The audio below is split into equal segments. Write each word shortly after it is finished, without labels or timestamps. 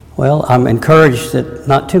Well, I'm encouraged that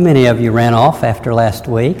not too many of you ran off after last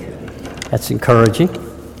week. That's encouraging.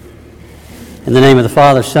 In the name of the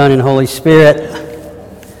Father, Son, and Holy Spirit.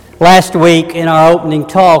 Last week in our opening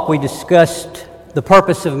talk, we discussed the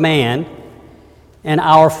purpose of man and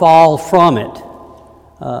our fall from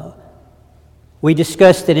it. We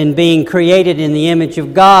discussed that in being created in the image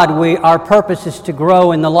of God, our purpose is to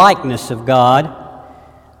grow in the likeness of God.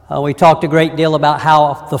 We talked a great deal about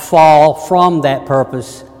how the fall from that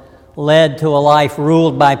purpose led to a life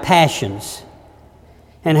ruled by passions,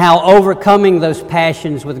 and how overcoming those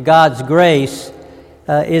passions with God's grace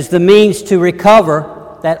is the means to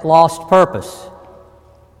recover that lost purpose.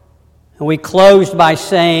 And we closed by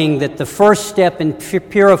saying that the first step in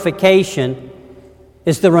purification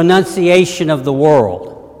is the renunciation of the world.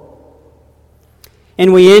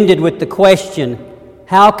 And we ended with the question,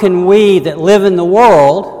 how can we that live in the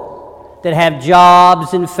world, that have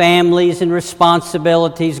jobs and families and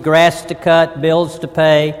responsibilities, grass to cut, bills to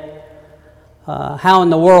pay, how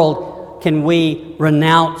in the world can we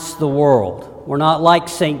renounce the world? We're not like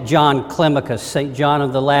St. John Climacus, St. John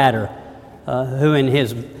of the Ladder, who in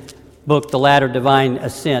his book, The Ladder Divine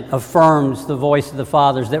Ascent, affirms the voice of the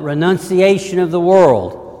Fathers that renunciation of the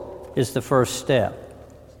world is the first step.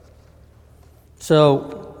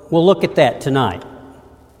 So we'll look at that tonight.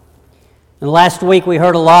 And last week we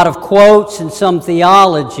heard a lot of quotes and some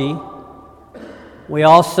theology. We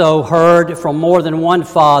also heard from more than one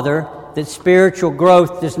father that spiritual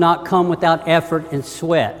growth does not come without effort and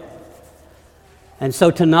sweat. And so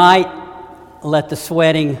tonight, let the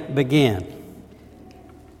sweating begin.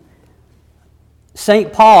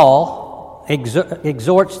 St. Paul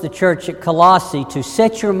exhorts the church at Colossae to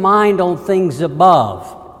set your mind on things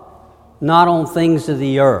above, not on things of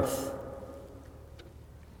the earth.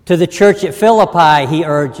 To the church at Philippi, he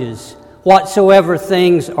urges, whatsoever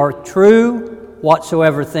things are true,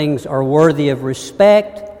 whatsoever things are worthy of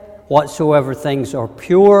respect, whatsoever things are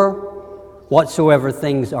pure, whatsoever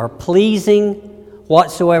things are pleasing,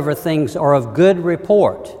 whatsoever things are of good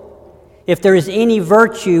report. If there is any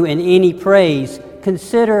virtue and any praise,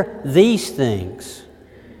 consider these things.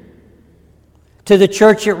 To the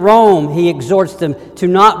church at Rome, he exhorts them to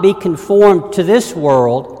not be conformed to this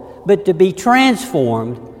world, but to be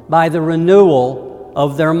transformed by the renewal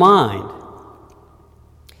of their mind.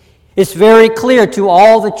 It's very clear to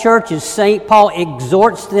all the churches, St. Paul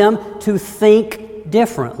exhorts them to think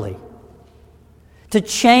differently, to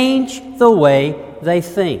change the way they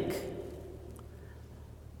think,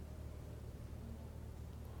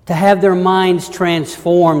 to have their minds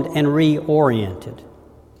transformed and reoriented.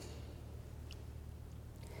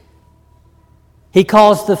 He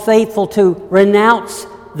calls the faithful to renounce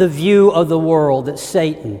the view of the world that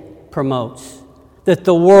Satan promotes, that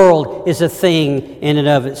the world is a thing in and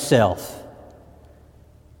of itself.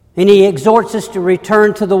 And he exhorts us to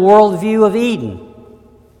return to the worldview of Eden,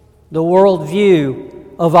 the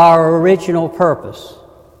worldview of our original purpose.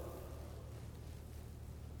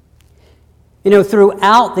 You know,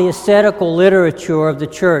 throughout the ascetical literature of the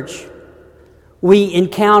church, we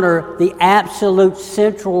encounter the absolute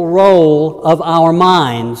central role of our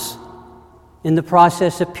minds in the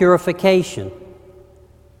process of purification.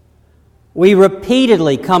 We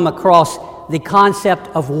repeatedly come across the concept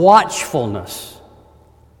of watchfulness,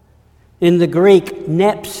 in the Greek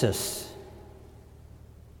nepsis,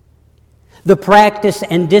 the practice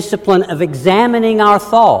and discipline of examining our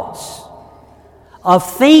thoughts, of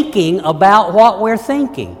thinking about what we're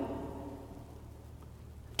thinking,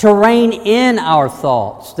 to rein in our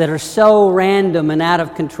thoughts that are so random and out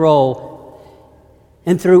of control,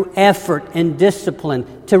 and through effort and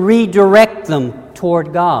discipline to redirect them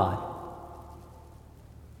toward God,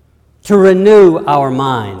 to renew our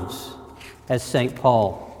minds, as St.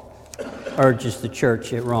 Paul urges the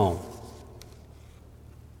church at Rome.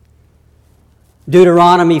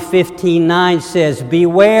 Deuteronomy 15:9 says,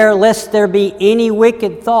 beware lest there be any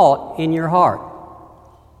wicked thought in your heart.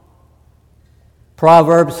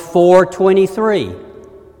 Proverbs 4:23,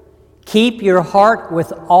 keep your heart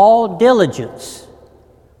with all diligence,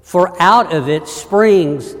 for out of it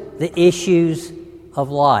springs the issues of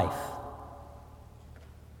life.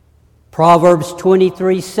 Proverbs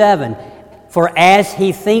 23:7, for as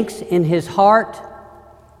he thinks in his heart,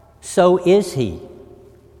 so is he.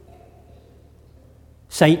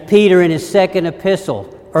 St. Peter in his second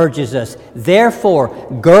epistle urges us, therefore,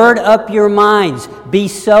 gird up your minds, be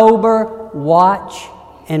sober, watch,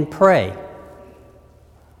 and pray.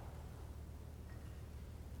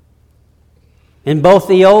 In both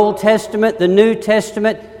the Old Testament, the New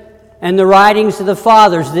Testament, and the writings of the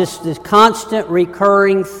Fathers, this constant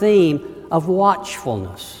recurring theme of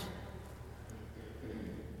watchfulness.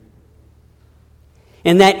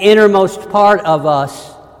 And that innermost part of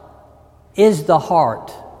us is the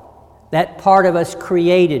heart, that part of us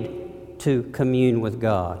created to commune with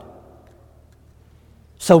God.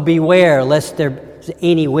 So beware lest there be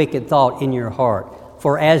any wicked thought in your heart,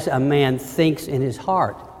 for as a man thinks in his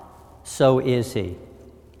heart, so is he.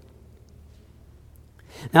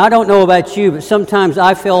 Now, I don't know about you, but sometimes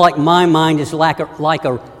I feel like my mind is like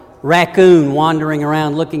a raccoon wandering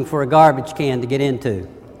around looking for a garbage can to get into.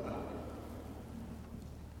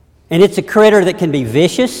 And it's a critter that can be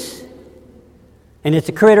vicious, and it's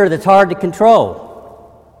a critter that's hard to control.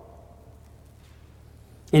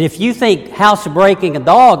 And if you think housebreaking a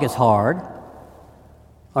dog is hard,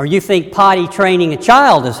 or you think potty training a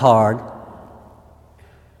child is hard,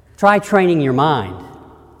 try training your mind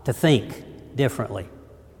to think differently.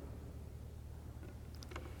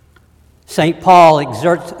 St. Paul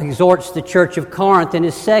exhorts the church of Corinth in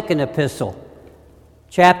his second epistle,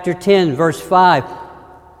 chapter 10, verse 5,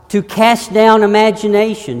 to cast down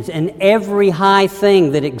imaginations and every high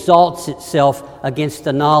thing that exalts itself against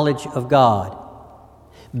the knowledge of God,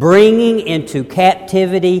 bringing into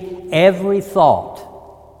captivity every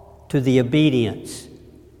thought to the obedience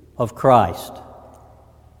of Christ.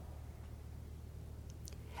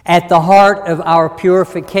 At the heart of our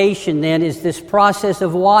purification, then, is this process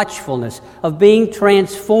of watchfulness, of being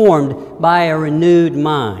transformed by a renewed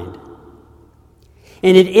mind.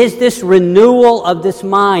 And it is this renewal of this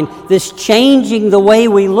mind, this changing the way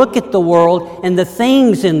we look at the world and the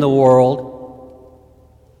things in the world,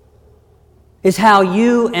 is how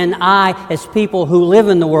you and I, as people who live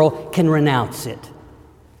in the world, can renounce it.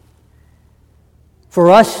 For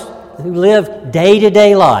us who live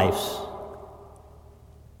day-to-day lives,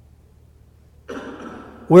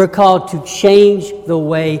 we're called to change the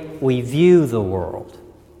way we view the world.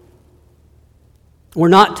 We're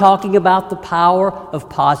not talking about the power of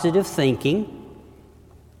positive thinking.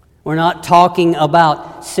 We're not talking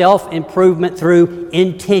about self-improvement through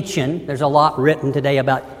intention. There's a lot written today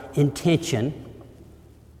about intention.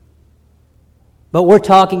 But we're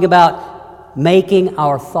talking about making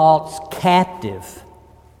our thoughts captive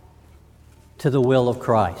to the will of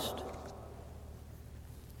Christ.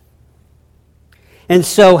 And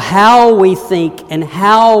so how we think and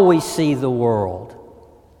how we see the world,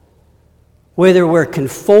 whether we're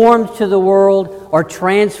conformed to the world or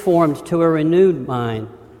transformed to a renewed mind,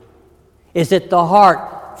 is at the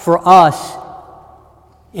heart for us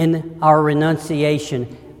in our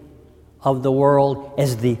renunciation of the world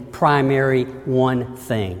as the primary one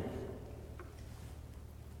thing.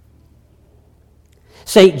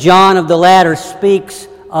 St. John of the Ladder speaks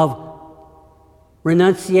of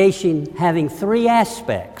renunciation having three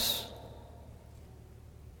aspects.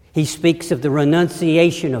 He speaks of the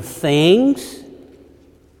renunciation of things.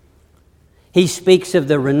 He speaks of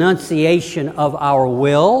the renunciation of our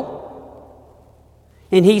will.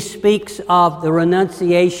 And he speaks of the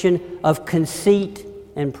renunciation of conceit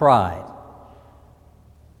and pride.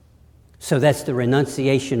 So that's the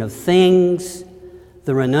renunciation of things,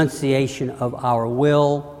 the renunciation of our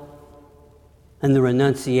will, and the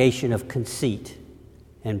renunciation of conceit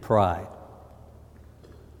and pride.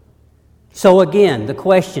 So again, the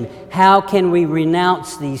question, how can we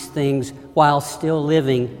renounce these things while still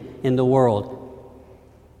living in the world?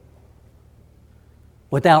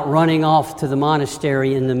 Without running off to the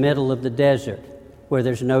monastery in the middle of the desert where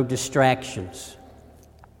there's no distractions.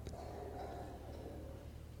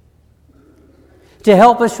 To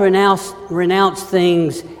help us renounce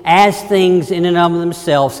things as things in and of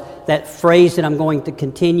themselves, that phrase that I'm going to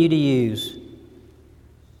continue to use,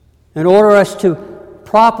 in order us to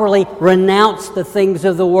properly renounce the things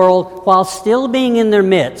of the world while still being in their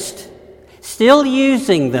midst, still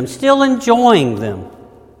using them, still enjoying them,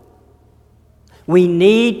 we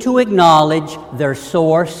need to acknowledge their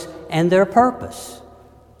source and their purpose.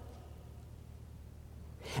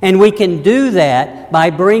 And we can do that by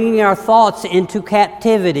bringing our thoughts into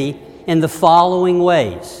captivity in the following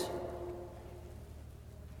ways.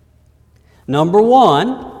 Number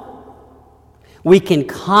one, we can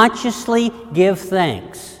consciously give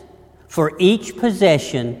thanks for each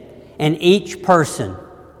possession and each person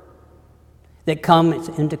that comes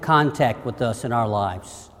into contact with us in our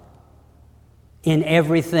lives. In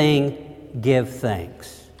everything, give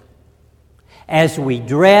thanks. As we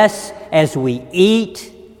dress, as we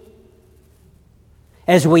eat,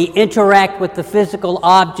 as we interact with the physical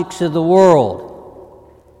objects of the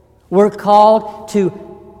world, we're called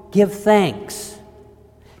to give thanks,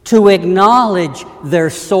 to acknowledge their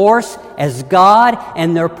source as God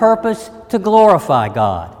and their purpose to glorify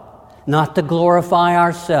God, not to glorify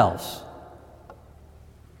ourselves.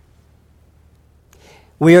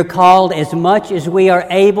 We are called, as much as we are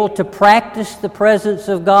able, to practice the presence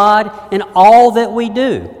of God in all that we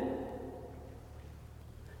do.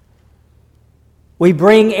 We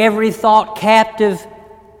bring every thought captive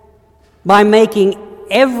by making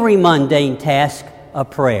every mundane task a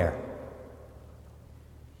prayer.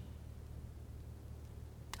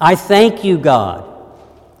 I thank you, God,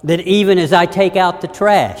 that even as I take out the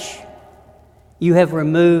trash, you have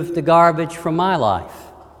removed the garbage from my life.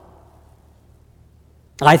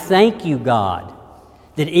 I thank you, God,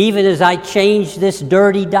 that even as I change this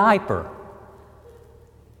dirty diaper,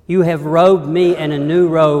 you have robed me in a new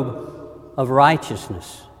robe of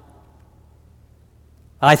righteousness.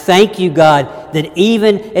 I thank you, God, that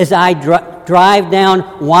even as I drive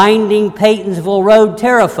down winding Paytonsville Road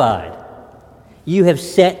terrified, you have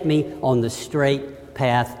set me on the straight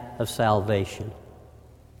path of salvation.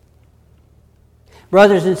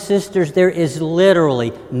 Brothers and sisters, there is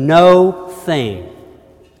literally no thing,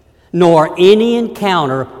 nor any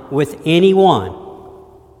encounter with anyone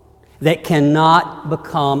that cannot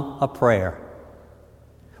become a prayer,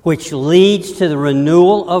 which leads to the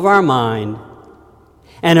renewal of our mind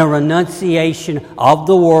and a renunciation of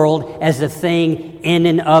the world as a thing in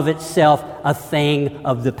and of itself, a thing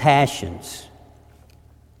of the passions.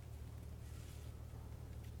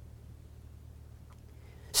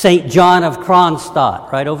 St. John of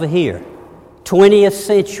Kronstadt, right over here, 20th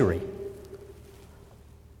century,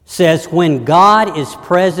 says, when God is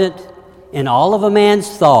present in all of a man's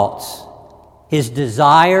thoughts, his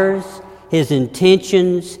desires, his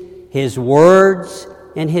intentions, his words,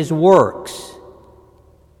 and his works,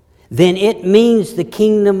 then it means the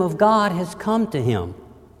kingdom of God has come to him.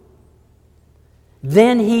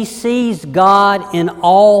 Then he sees God in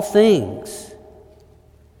all things.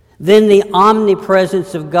 Then the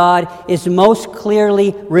omnipresence of God is most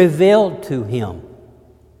clearly revealed to him.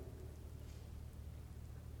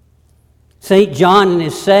 St. John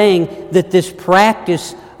is saying that this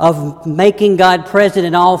practice of making God present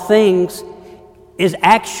in all things is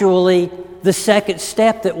actually the second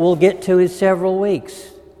step that we'll get to in several weeks.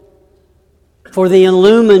 For the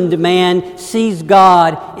illumined man sees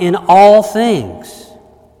God in all things.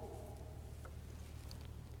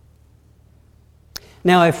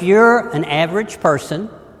 Now, if you're an average person,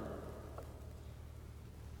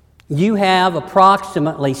 you have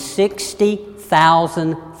approximately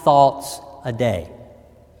 60,000 thoughts a day.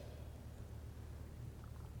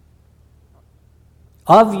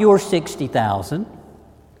 Of your 60,000,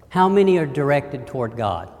 how many are directed toward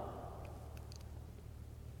God?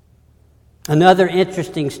 Another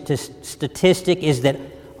interesting statistic is that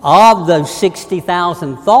of those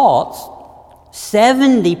 60,000 thoughts,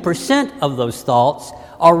 70% of those thoughts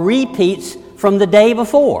are repeats from the day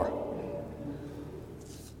before.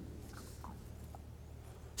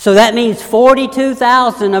 So that means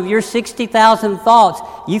 42,000 of your 60,000 thoughts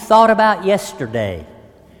you thought about yesterday.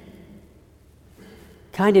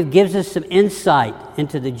 Kind of gives us some insight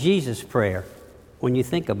into the Jesus prayer when you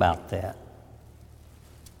think about that.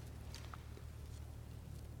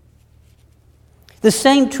 The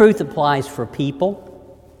same truth applies for people.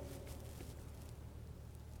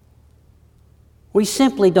 We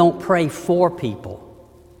simply don't pray for people.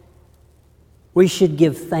 We should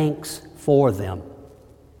give thanks for them.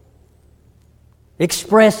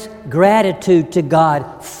 Express gratitude to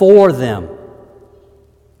God for them.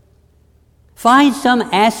 Find some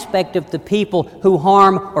aspect of the people who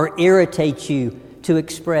harm or irritate you to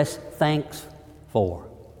express thanks for.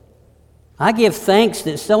 I give thanks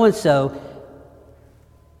that so-and-so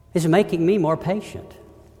is making me more patient,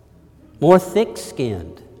 more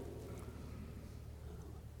thick-skinned,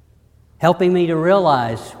 helping me to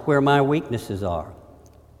realize where my weaknesses are.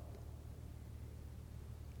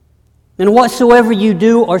 And whatsoever you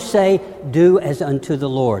do or say, do as unto the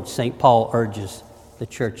Lord, St. Paul urges the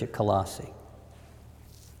church at Colossae.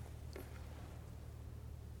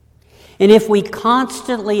 And if we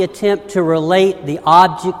constantly attempt to relate the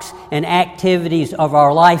objects and activities of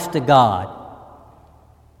our life to God,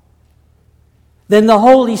 then the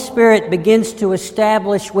Holy Spirit begins to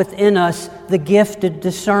establish within us the gift of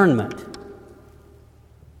discernment.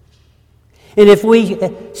 And if we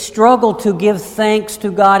struggle to give thanks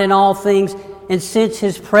to God in all things and sense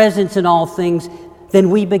His presence in all things, then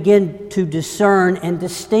we begin to discern and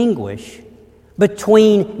distinguish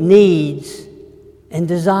between needs and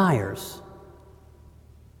desires.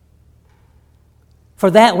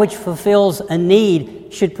 For that which fulfills a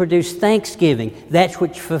need should produce thanksgiving. That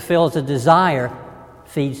which fulfills a desire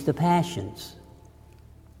feeds the passions.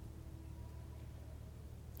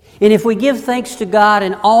 And if we give thanks to God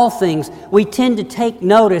in all things, we tend to take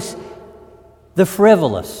notice the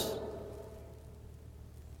frivolous,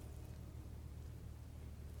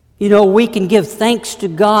 You know, we can give thanks to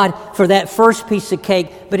God for that first piece of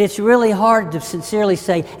cake, but it's really hard to sincerely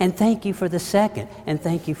say, and thank you for the second, and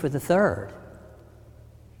thank you for the third.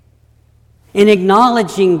 In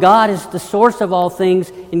acknowledging God as the source of all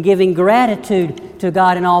things and giving gratitude to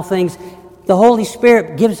God in all things, the Holy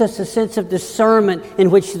Spirit gives us a sense of discernment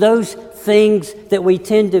in which those things that we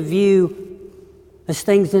tend to view as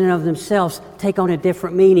things in and of themselves take on a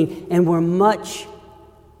different meaning, and we're much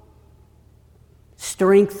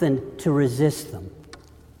strengthened to resist them.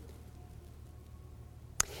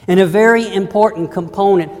 And a very important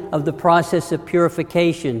component of the process of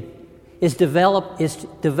purification is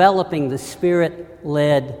developing the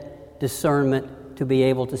Spirit-led discernment to be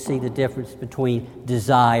able to see the difference between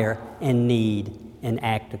desire and need and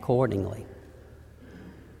act accordingly.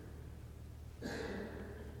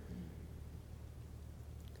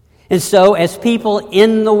 And so, as people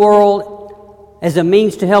in the world, as a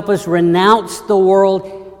means to help us renounce the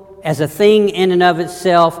world as a thing in and of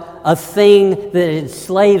itself, a thing that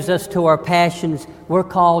enslaves us to our passions, we're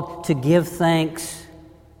called to give thanks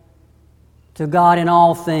to God in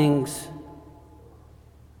all things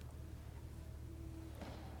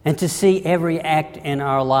and to see every act in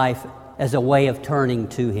our life as a way of turning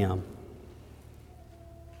to Him.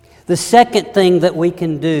 The second thing that we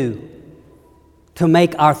can do to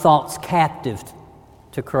make our thoughts captive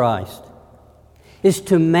to Christ is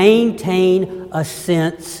to maintain a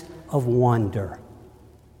sense of wonder.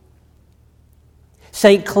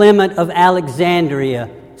 St. Clement of Alexandria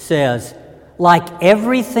says, like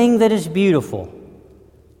everything that is beautiful,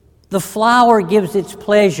 the flower gives its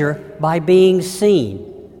pleasure by being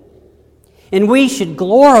seen. And we should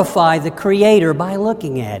glorify the Creator by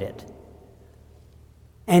looking at it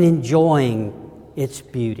and enjoying its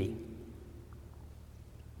beauty.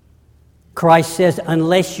 Christ says,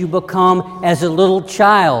 unless you become as a little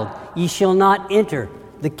child, ye shall not enter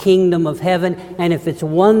the kingdom of heaven. And if it's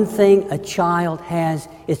one thing a child has,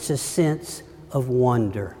 it's a sense of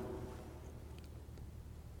wonder.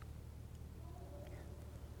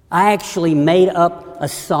 I actually made up a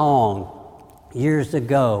song years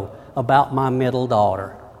ago about my middle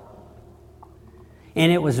daughter.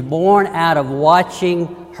 And it was born out of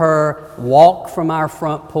watching her walk from our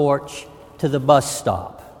front porch to the bus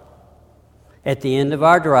stop at the end of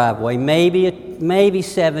our driveway, maybe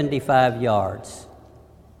 75 yards.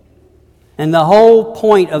 And the whole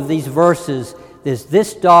point of these verses is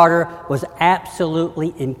this daughter was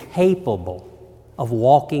absolutely incapable of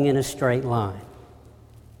walking in a straight line.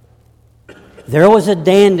 There was a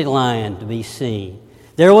dandelion to be seen.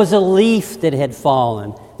 There was a leaf that had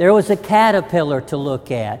fallen. There was a caterpillar to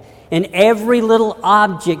look at. And every little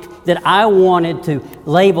object that I wanted to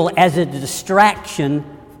label as a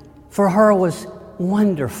distraction for her was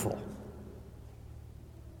wonderful.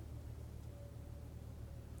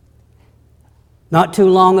 Not too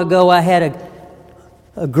long ago, I had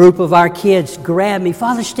a group of our kids grab me.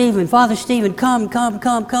 Father Stephen, come,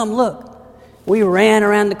 look. We ran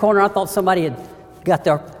around the corner. I thought somebody had got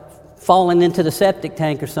there fallen into the septic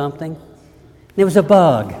tank or something. And it was a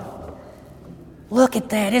bug. Look at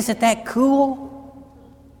that. Isn't that cool?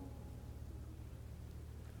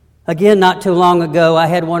 Again, not too long ago, I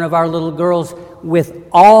had one of our little girls with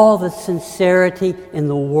all the sincerity in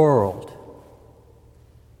the world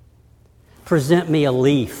present me a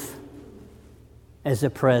leaf as a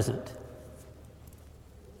present.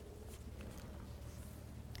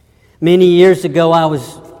 Many years ago, I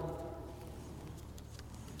was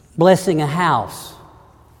blessing a house.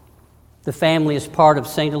 The family is part of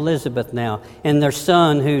St. Elizabeth now, and their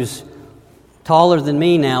son, who's taller than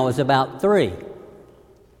me now, is about 3.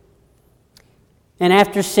 And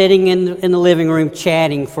after sitting in the living room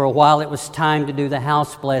chatting for a while, it was time to do the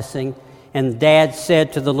house blessing, and Dad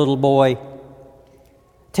said to the little boy,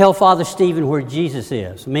 "Tell Father Stephen where Jesus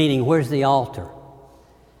is," meaning, where's the altar?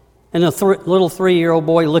 And the little 3-year-old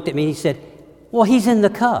boy looked at me and he said, "Well, he's in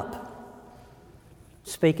the cup."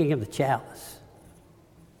 Speaking of the chalice.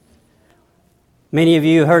 Many of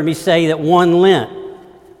you heard me say that one Lent,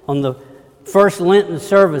 on the first Lenten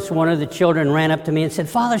service, one of the children ran up to me and said,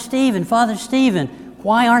 Father Stephen,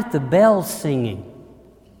 why aren't the bells singing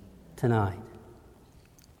tonight?"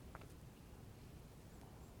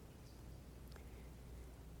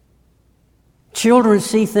 Children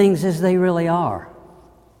see things as they really are.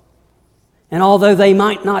 And although they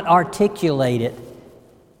might not articulate it,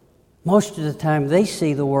 most of the time they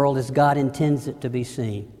see the world as God intends it to be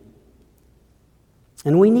seen.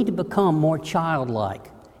 And we need to become more childlike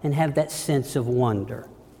and have that sense of wonder.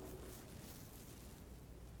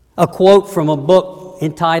 A quote from a book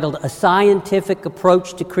entitled A Scientific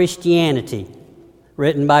Approach to Christianity,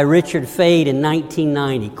 written by Richard Fade in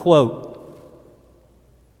 1990, quote,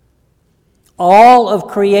 "All of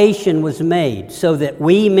creation was made so that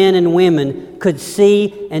we men and women could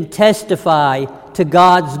see and testify to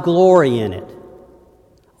God's glory in it.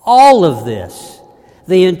 All of this,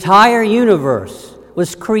 the entire universe,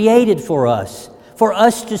 was created for us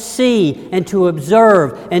to see and to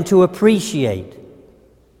observe and to appreciate.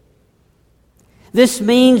 This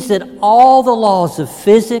means that all the laws of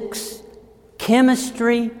physics,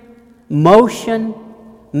 chemistry, motion,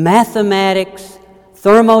 mathematics,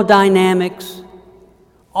 thermodynamics,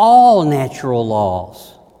 all natural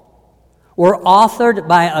laws, were authored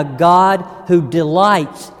by a God who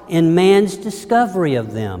delights in man's discovery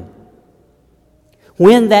of them,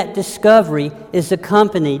 when that discovery is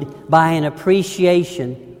accompanied by an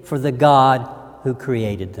appreciation for the God who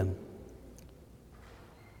created them."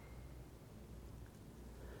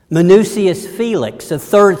 Minucius Felix, a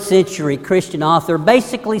 3rd century Christian author,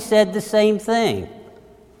 basically said the same thing.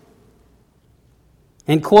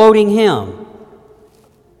 And quoting him,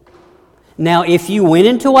 "Now, if you went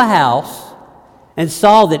into a house and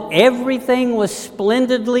saw that everything was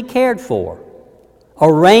splendidly cared for,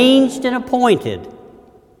 arranged and appointed,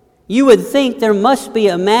 you would think there must be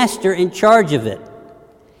a master in charge of it,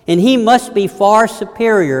 and he must be far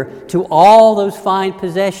superior to all those fine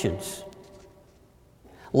possessions.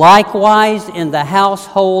 Likewise, in the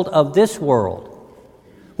household of this world,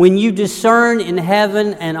 when you discern in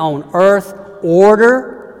heaven and on earth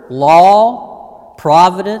order, law,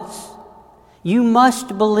 providence, you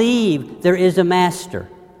must believe there is a master,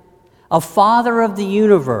 a father of the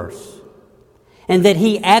universe, and that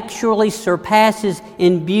he actually surpasses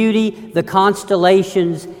in beauty the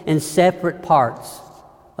constellations and separate parts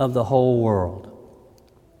of the whole world."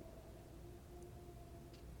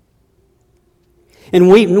 And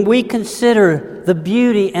we consider the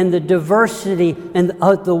beauty and the diversity and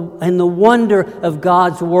the wonder of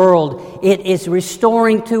God's world. It is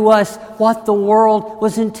restoring to us what the world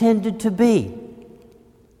was intended to be.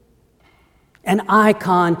 An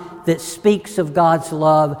icon that speaks of God's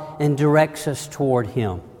love and directs us toward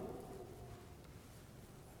Him.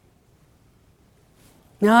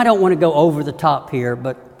 Now, I don't want to go over the top here,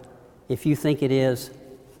 but if you think it is,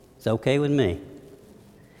 it's okay with me.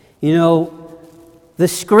 You know, the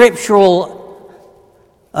scriptural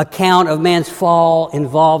account of man's fall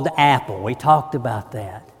involved the apple. We talked about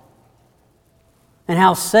that. And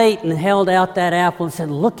how Satan held out that apple and said,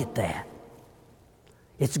 "Look at that.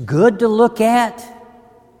 It's good to look at.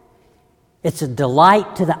 It's a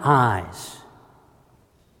delight to the eyes.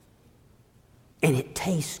 And it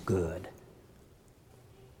tastes good.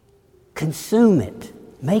 Consume it.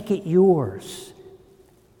 Make it yours.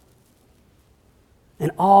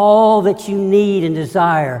 And all that you need and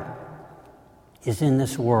desire is in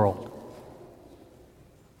this world."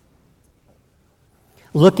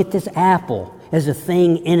 Look at this apple as a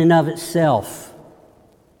thing in and of itself,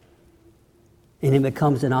 and it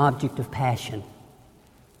becomes an object of passion.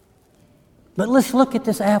 But let's look at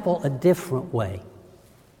this apple a different way.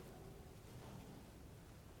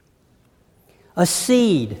 A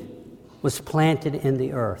seed was planted in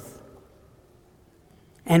the earth,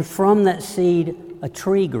 and from that seed a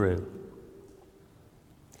tree grew.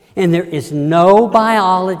 And there is no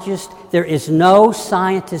biologist, there is no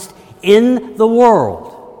scientist in the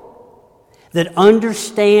world that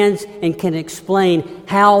understands and can explain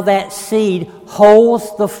how that seed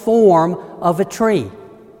holds the form of a tree,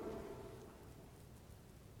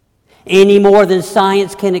 any more than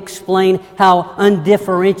science can explain how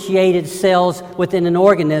undifferentiated cells within an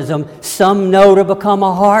organism, some know to become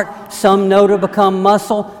a heart, some know to become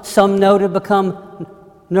muscle, some know to become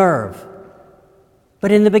nerve.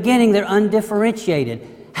 But in the beginning, they're undifferentiated.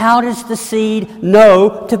 How does the seed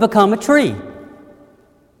know to become a tree?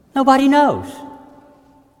 Nobody knows.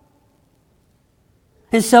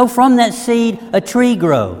 And so from that seed, a tree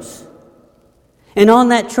grows. And on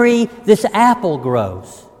that tree, this apple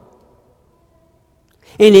grows.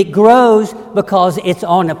 And it grows because it's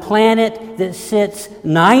on a planet that sits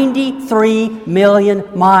 93 million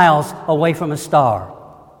miles away from a star.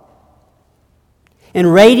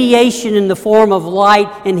 And radiation in the form of light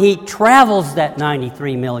and heat travels that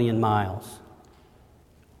 93 million miles.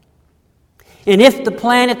 And if the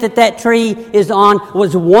planet that tree is on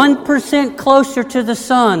was 1% closer to the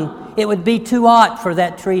sun, it would be too hot for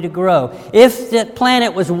that tree to grow. If that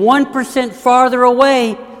planet was 1% farther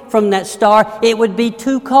away from that star, it would be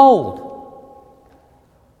too cold.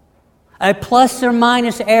 A plus or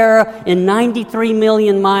minus error in 93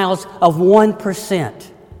 million miles of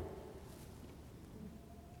 1%.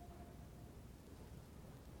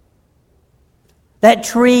 That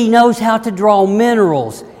tree knows how to draw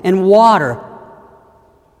minerals and water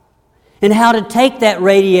and how to take that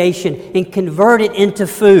radiation and convert it into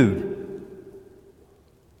food.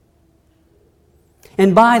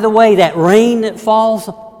 And by the way, that rain that falls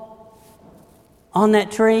on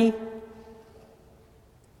that tree,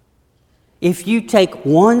 if you take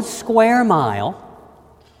 1 square mile,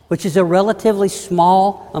 which is a relatively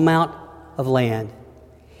small amount of land,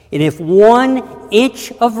 and if 1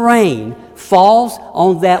 inch of rain falls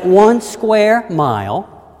on that 1 square mile,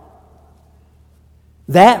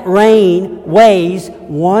 that rain weighs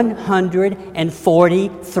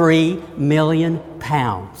 143 million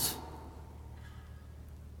pounds.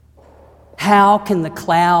 How can the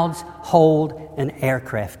clouds hold an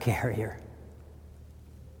aircraft carrier?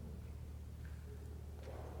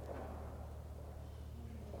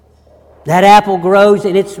 That apple grows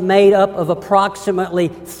and it's made up of approximately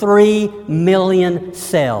 3 million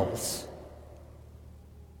cells.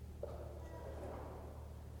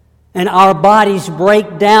 And our bodies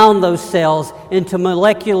break down those cells into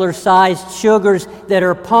molecular-sized sugars that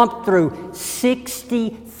are pumped through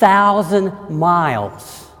 60,000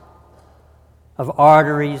 miles of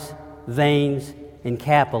arteries, veins, and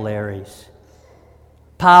capillaries,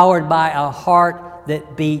 powered by a heart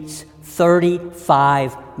that beats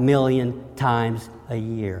 35 million times a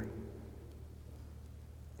year.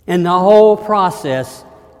 And the whole process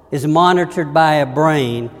is monitored by a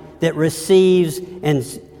brain that receives and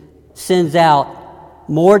sends out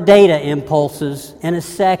more data impulses in a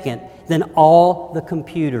second than all the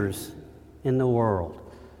computers in the world.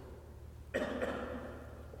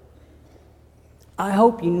 I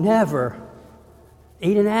hope you never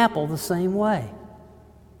eat an apple the same way.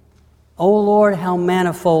 O Lord, how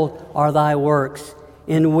manifold are thy works.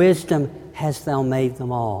 In wisdom hast thou made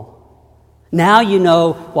them all. Now you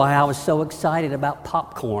know why I was so excited about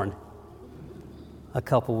popcorn a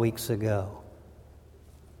couple weeks ago.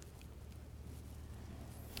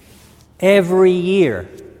 Every year,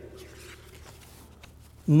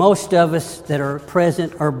 most of us that are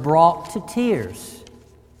present are brought to tears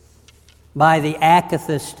by the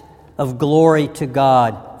Akathist of Glory to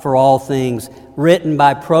God for All Things, written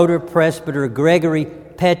by Proto-Presbyter Gregory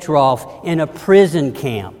Petrov in a prison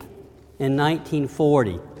camp in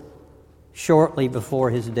 1940, shortly before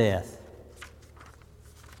his death.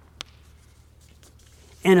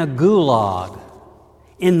 In a gulag,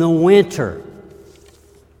 in the winter,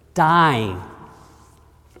 dying.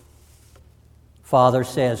 Father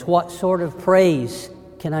says, "What sort of praise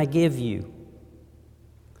can I give you?"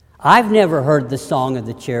 I've never heard the song of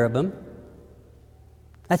the cherubim.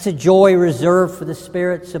 That's a joy reserved for the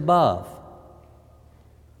spirits above.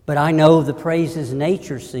 But I know the praises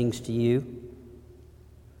nature sings to you.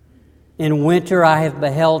 In winter I have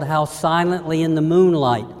beheld how silently in the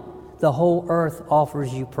moonlight the whole earth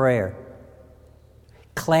offers you prayer,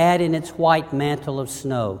 clad in its white mantle of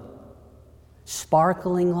snow,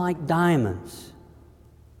 sparkling like diamonds.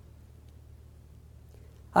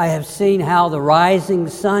 I have seen how the rising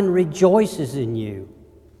sun rejoices in you,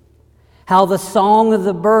 how the song of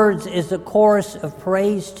the birds is a chorus of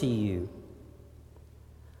praise to you.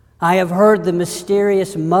 I have heard the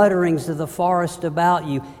mysterious mutterings of the forest about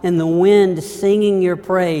you, and the wind singing your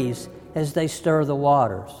praise as they stir the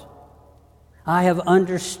waters. I have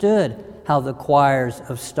understood how the choirs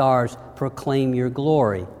of stars proclaim your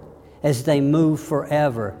glory as they move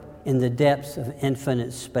forever in the depths of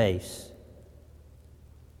infinite space.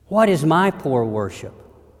 What is my poor worship?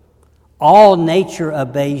 All nature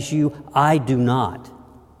obeys you, I do not.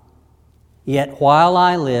 Yet while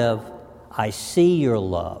I live, I see your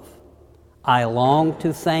love. I long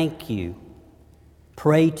to thank you,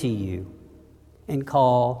 pray to you, and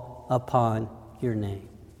call upon your name.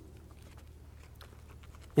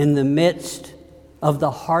 In the midst of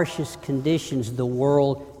the harshest conditions the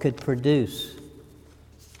world could produce,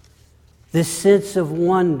 this sense of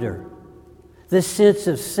wonder, this sense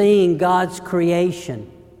of seeing God's creation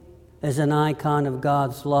as an icon of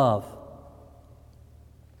God's love,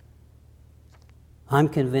 I'm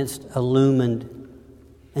convinced illumined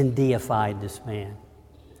and deified this man.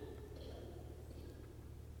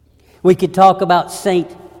 We could talk about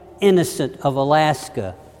Saint Innocent of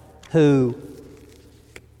Alaska, who,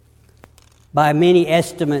 by many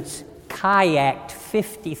estimates, kayaked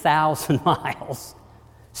 50,000 miles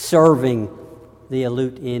serving the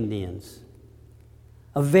Aleut Indians.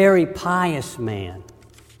 A very pious man.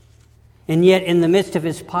 And yet, in the midst of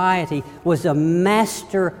his piety, was a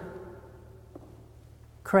master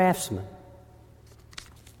craftsman.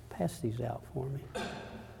 Pass these out for me.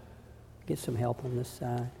 Get some help on this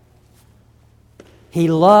side. He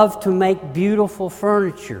loved to make beautiful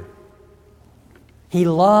furniture. He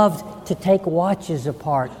loved to take watches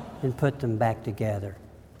apart and put them back together.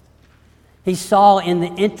 He saw in the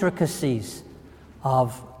intricacies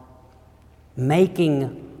of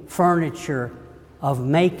making furniture, of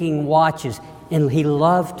making watches, and he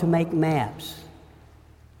loved to make maps.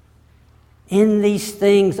 In these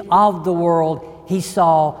things of the world, he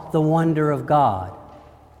saw the wonder of God.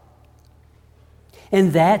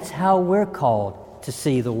 And that's how we're called to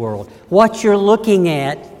see the world. What you're looking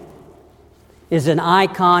at is an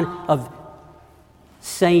icon of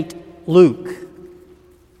St. Luke,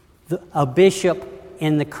 a bishop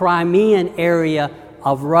in the Crimean area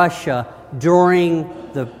of Russia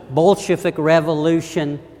during the Bolshevik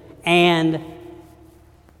Revolution and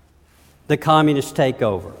the communist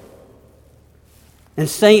takeover. And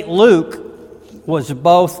St. Luke was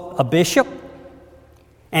both a bishop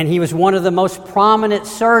and he was one of the most prominent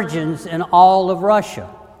surgeons in all of Russia.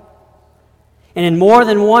 And in more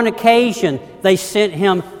than one occasion, they sent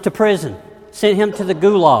him to prison, sent him to the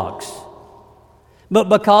gulags. But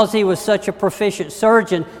because he was such a proficient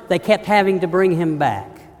surgeon, they kept having to bring him back.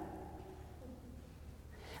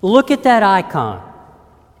 Look at that icon.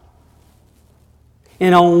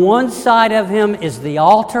 And on one side of him is the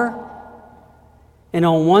altar, and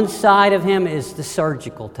on one side of him is the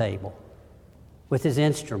surgical table with his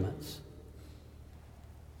instruments.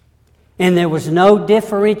 And there was no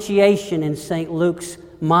differentiation in St. Luke's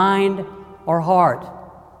mind or heart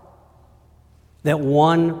that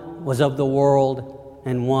one was of the world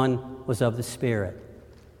and one was of the Spirit.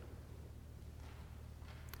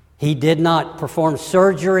 He did not perform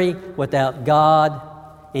surgery without God,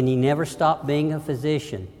 and he never stopped being a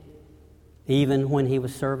physician, even when he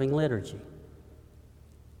was serving liturgy.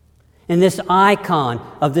 And this icon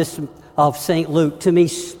of St. Luke, to me,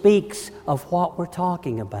 speaks of what we're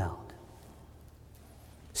talking about.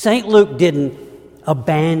 St. Luke didn't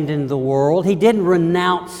abandon the world. He didn't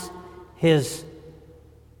renounce his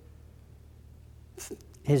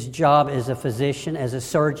job as a physician, as a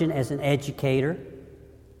surgeon, as an educator.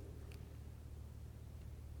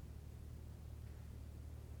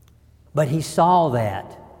 But he saw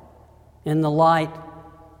that in the light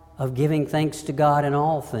of giving thanks to God in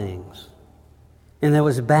all things. And there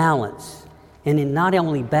was balance. And in not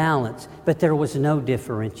only balance, but there was no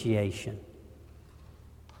differentiation.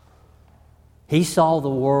 He saw the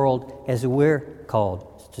world as we're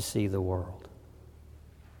called to see the world.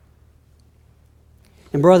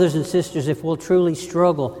 And brothers and sisters, if we'll truly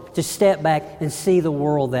struggle to step back and see the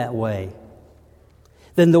world that way,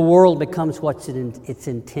 then the world becomes what it's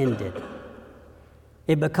intended.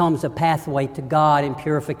 It becomes a pathway to God and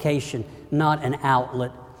purification, not an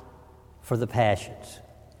outlet for the passions.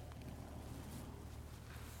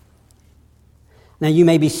 Now you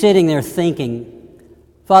may be sitting there thinking,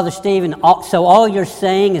 Father Stephen, so all you're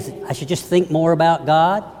saying is I should just think more about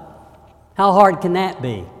God? How hard can that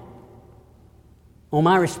be? Well,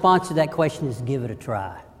 my response to that question is give it a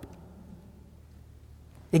try.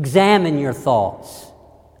 Examine your thoughts.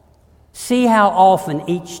 See how often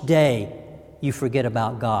each day you forget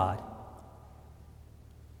about God.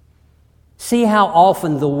 See how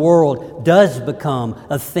often the world does become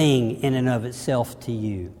a thing in and of itself to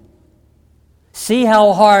you. See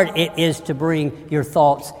how hard it is to bring your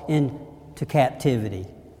thoughts into captivity.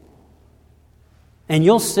 And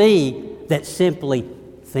you'll see that simply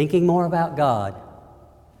thinking more about God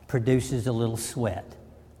produces a little sweat.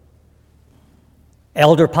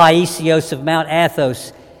 Elder Paisios of Mount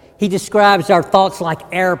Athos, he describes our thoughts like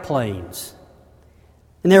airplanes.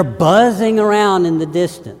 And they're buzzing around in the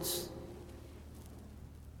distance.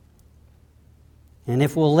 And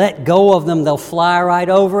if we'll let go of them, they'll fly right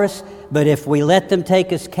over us. But if we let them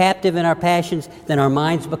take us captive in our passions, then our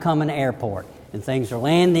minds become an airport. And things are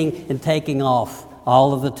landing and taking off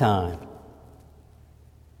all of the time.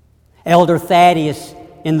 Elder Thaddeus,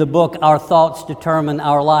 in the book Our Thoughts Determine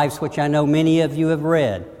Our Lives, which I know many of you have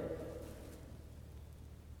read,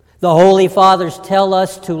 the Holy Fathers tell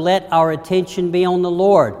us to let our attention be on the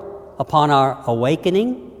Lord upon our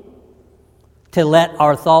awakening, to let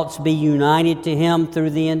our thoughts be united to Him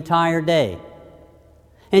through the entire day,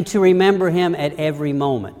 and to remember Him at every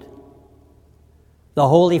moment. The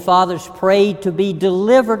Holy Fathers prayed to be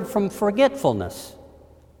delivered from forgetfulness,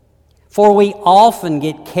 for we often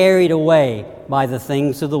get carried away by the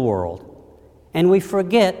things of the world, and we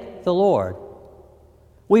forget the Lord.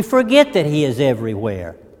 We forget that He is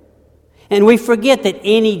everywhere. And we forget that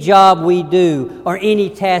any job we do or any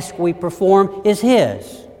task we perform is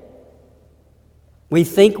His. We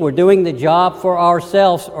think we're doing the job for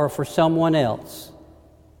ourselves or for someone else.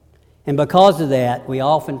 And because of that, we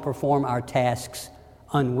often perform our tasks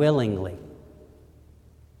unwillingly.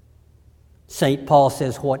 St. Paul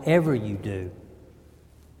says, whatever you do,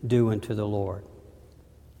 do unto the Lord.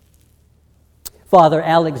 Father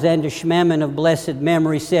Alexander Schmemann of blessed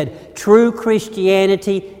memory said, true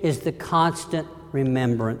Christianity is the constant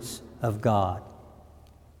remembrance of God.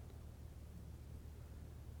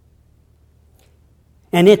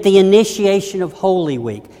 And at the initiation of Holy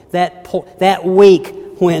Week, that week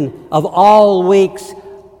when of all weeks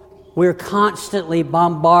we're constantly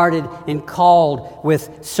bombarded and called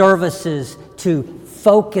with services to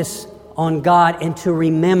focus on God and to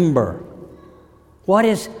remember, what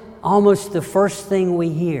is almost the first thing we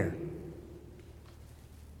hear?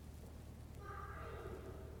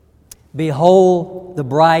 Behold, the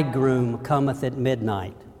bridegroom cometh at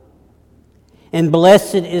midnight, and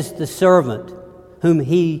blessed is the servant whom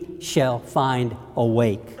he shall find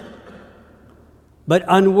awake. But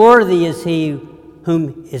unworthy is he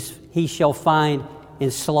whom he shall find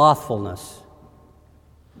in slothfulness.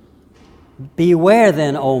 Beware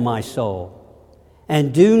then, O my soul,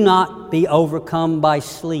 and do not be overcome by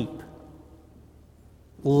sleep,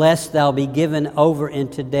 lest thou be given over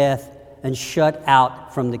into death and shut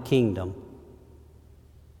out from the kingdom.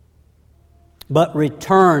 But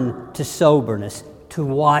return to soberness, to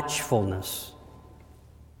watchfulness,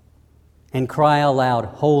 and cry aloud,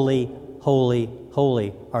 Holy, holy,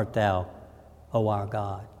 holy art thou, O our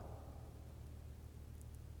God.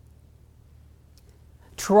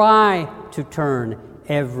 Try to turn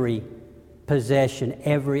every possession,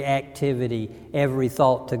 every activity, every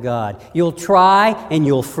thought to God. You'll try and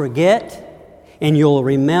you'll forget and you'll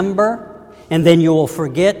remember, and then you will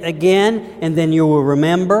forget again, and then you will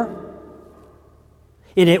remember.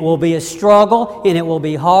 And it will be a struggle, and it will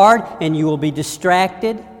be hard, and you will be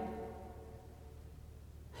distracted.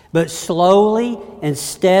 But slowly and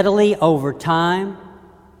steadily over time,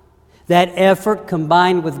 that effort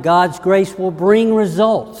combined with God's grace will bring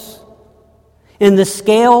results. And the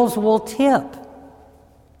scales will tip.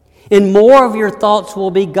 And more of your thoughts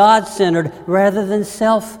will be God-centered rather than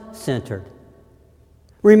self-centered.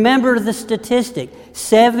 Remember the statistic,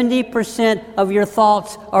 70% of your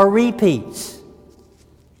thoughts are repeats.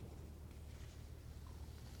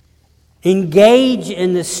 Engage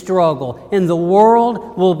in this struggle, and the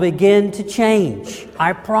world will begin to change.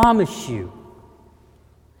 I promise you.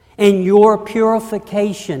 And your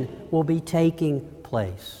purification will be taking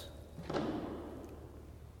place.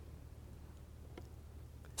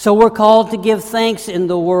 So we're called to give thanks in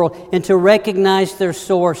the world and to recognize their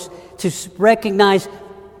source, to recognize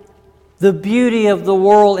the beauty of the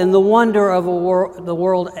world and the wonder of the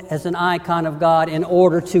world as an icon of God in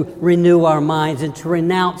order to renew our minds and to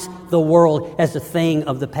renounce the world as a thing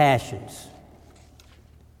of the passions.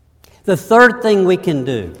 The third thing we can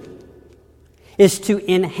do is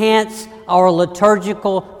to enhance our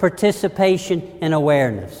liturgical participation and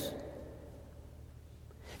awareness.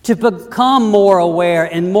 To become more aware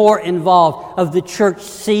and more involved of the church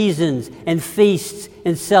seasons and feasts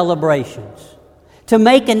and celebrations. To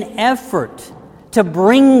make an effort to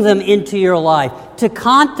bring them into your life, to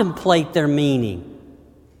contemplate their meaning.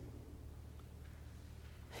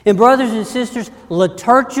 And brothers and sisters,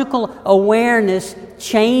 liturgical awareness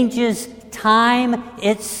changes time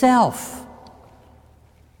itself.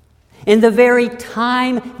 And the very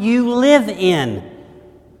time you live in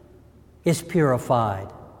is purified.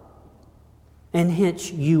 And hence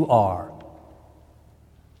you are.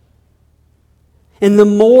 And the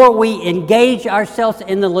more we engage ourselves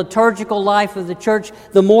in the liturgical life of the church,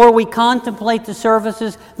 the more we contemplate the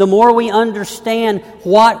services, the more we understand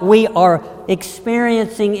what we are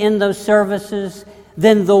experiencing in those services,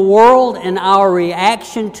 then the world and our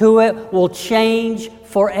reaction to it will change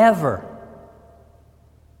forever.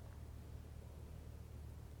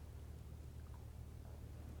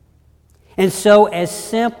 And so, as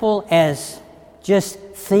simple as just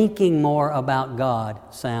thinking more about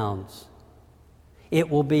God sounds, it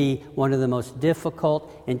will be one of the most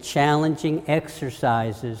difficult and challenging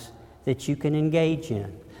exercises that you can engage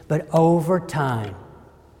in. But over time,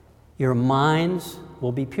 your minds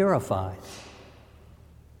will be purified.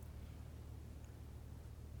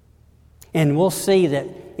 And we'll see that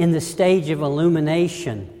in the stage of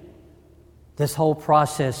illumination, this whole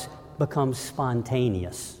process becomes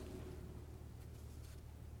spontaneous.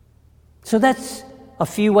 So that's a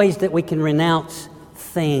few ways that we can renounce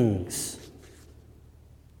things.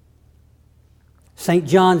 St.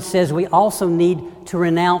 John says we also need to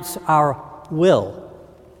renounce our will.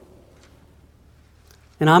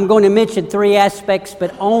 And I'm going to mention three aspects,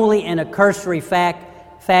 but only in a cursory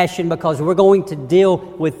fashion, because we're going to deal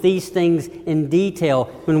with these things in detail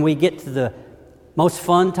when we get to the most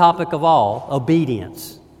fun topic of all,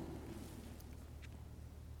 obedience.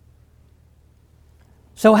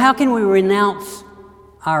 So how can we renounce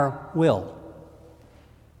our will?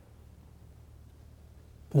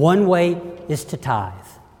 One way is to tithe.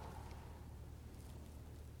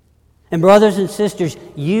 And brothers and sisters,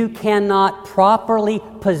 you cannot properly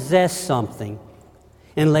possess something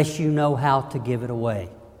unless you know how to give it away.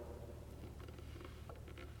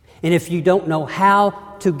 And if you don't know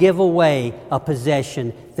how to give away a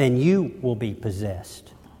possession, then you will be possessed.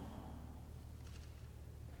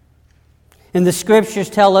 And the Scriptures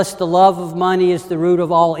tell us the love of money is the root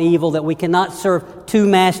of all evil, that we cannot serve two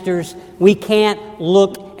masters. We can't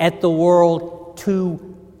look at the world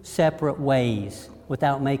two separate ways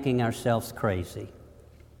without making ourselves crazy.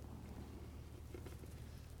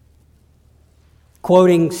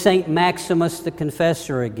 Quoting St. Maximus the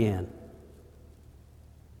Confessor again,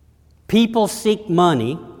 people seek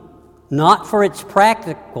money not for its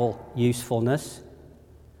practical usefulness,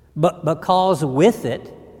 but because with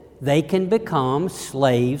it they can become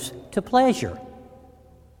slaves to pleasure.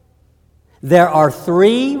 There are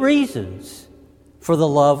three reasons for the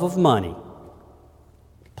love of money: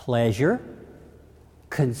 pleasure,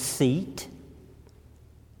 conceit,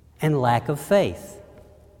 and lack of faith.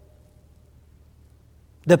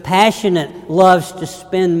 The passionate loves to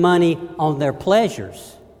spend money on their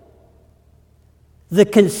pleasures. The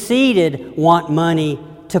conceited want money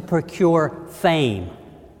to procure fame.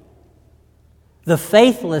 The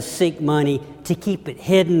faithless seek money to keep it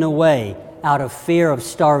hidden away out of fear of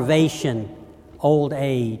starvation, old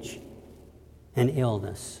age, and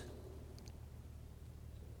illness.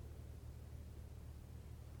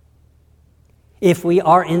 If we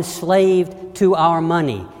are enslaved to our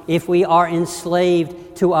money, if we are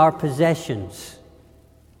enslaved to our possessions,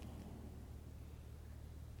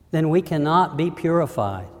 then we cannot be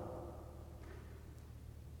purified.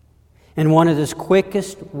 And one of the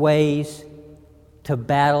quickest ways to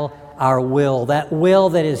battle our will, that will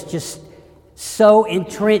that is just so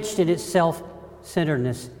entrenched in its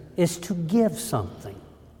self-centeredness, is to give something.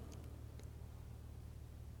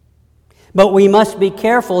 But we must be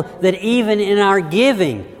careful that even in our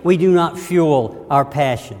giving, we do not fuel our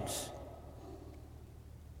passions.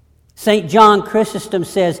 St. John Chrysostom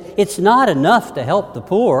says, it's not enough to help the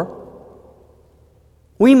poor.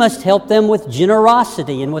 We must help them with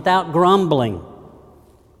generosity and without grumbling.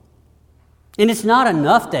 And it's not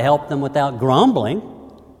enough to help them without grumbling.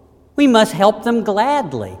 We must help them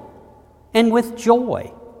gladly and with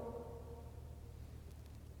joy.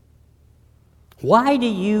 Why do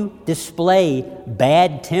you display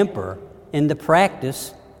bad temper in the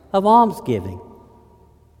practice of almsgiving?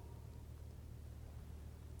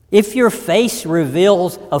 If your face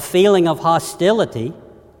reveals a feeling of hostility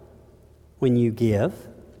when you give,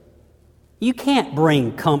 you can't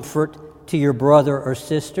bring comfort to your brother or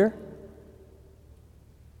sister.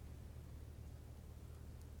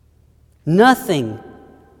 Nothing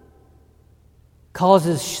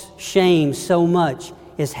causes shame so much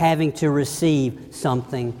as having to receive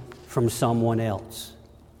something from someone else.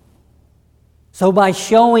 So by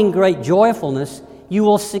showing great joyfulness, you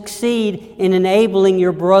will succeed in enabling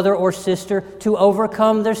your brother or sister to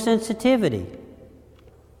overcome their sensitivity.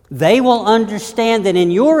 They will understand that,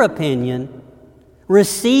 in your opinion,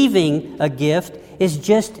 receiving a gift is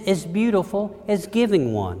just as beautiful as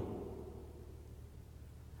giving one.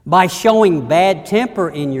 By showing bad temper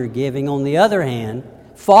in your giving, on the other hand,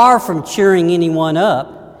 far from cheering anyone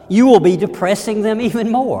up, you will be depressing them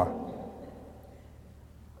even more.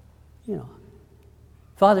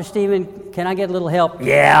 Father Stephen, can I get a little help?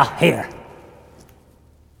 Yeah, here.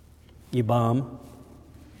 You bum.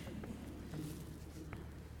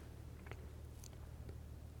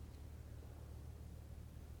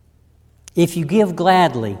 If you give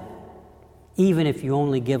gladly, even if you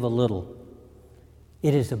only give a little,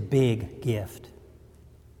 it is a big gift.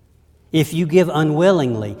 If you give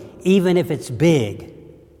unwillingly, even if it's big,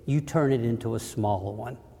 you turn it into a small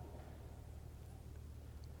one.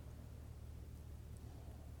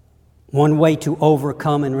 One way to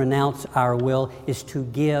overcome and renounce our will is to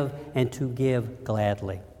give, and to give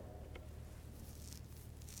gladly.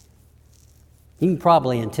 You can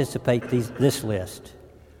probably anticipate this list.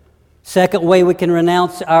 Second way we can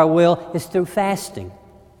renounce our will is through fasting.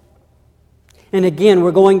 And again,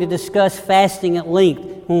 we're going to discuss fasting at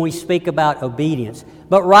length when we speak about obedience.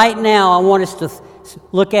 But right now, I want us to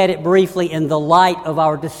look at it briefly in the light of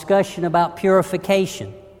our discussion about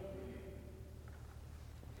purification.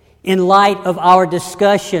 In light of our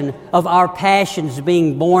discussion of our passions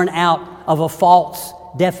being born out of a false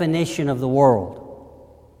definition of the world.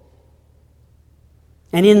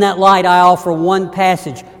 And in that light, I offer one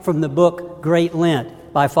passage from the book Great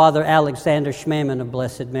Lent by Father Alexander Schmemann of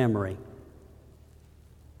blessed memory.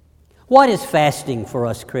 What is fasting for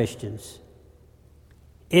us Christians?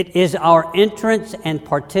 It is our entrance and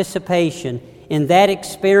participation in that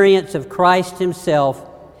experience of Christ Himself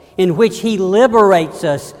in which He liberates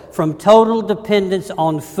us from total dependence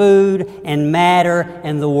on food and matter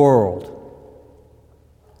and the world.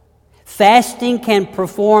 Fasting can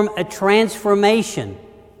perform a transformation,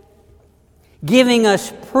 giving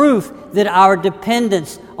us proof that our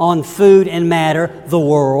dependence on food and matter, the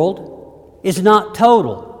world, is not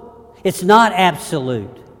total. It's not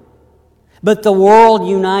absolute. But the world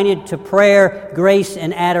united to prayer, grace,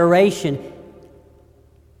 and adoration,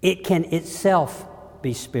 it can itself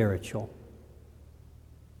be spiritual.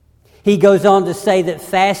 He goes on to say that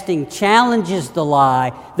fasting challenges the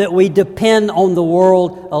lie that we depend on the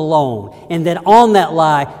world alone, and that on that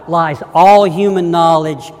lie lies all human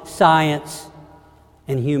knowledge, science,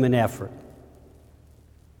 and human effort.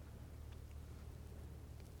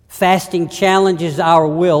 Fasting challenges our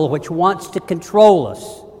will, which wants to control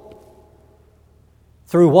us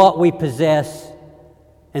through what we possess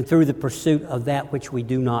and through the pursuit of that which we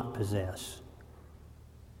do not possess.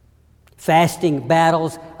 Fasting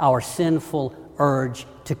battles our sinful urge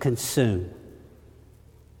to consume.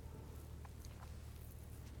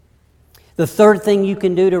 The third thing you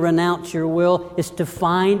can do to renounce your will is to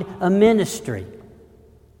find a ministry.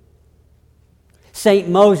 St.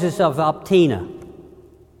 Moses of Optina,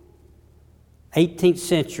 18th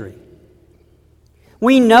century.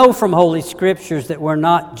 We know from Holy Scriptures that we're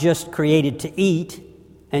not just created to eat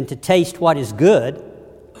and to taste what is good,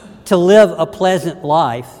 to live a pleasant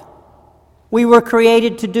life. We were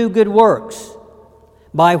created to do good works,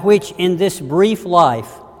 by which in this brief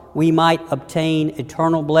life we might obtain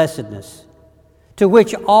eternal blessedness, to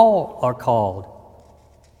which all are called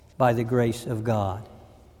by the grace of God.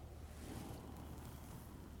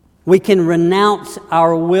 We can renounce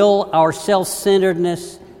our will, our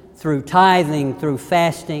self-centeredness, through tithing, through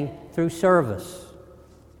fasting, through service.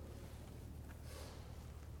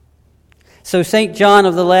 So St. John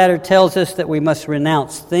of the Ladder tells us that we must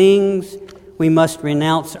renounce things, we must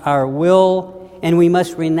renounce our will, and we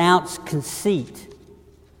must renounce conceit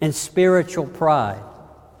and spiritual pride.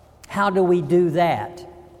 How do we do that?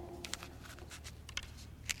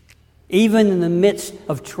 Even in the midst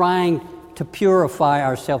of trying to purify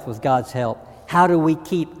ourselves with God's help, how do we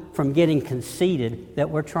keep from getting conceited that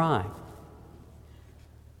we're trying?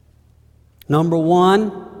 Number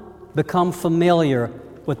one, become familiar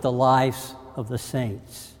with the lives of the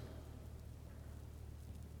saints.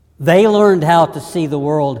 They learned how to see the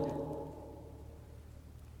world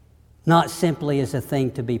not simply as a thing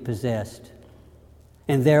to be possessed,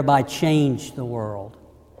 and thereby change the world.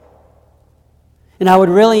 And I would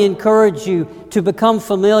really encourage you to become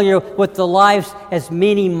familiar with the lives as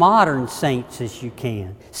many modern saints as you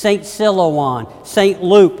can. St. Silouan, St.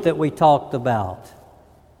 Luke that we talked about.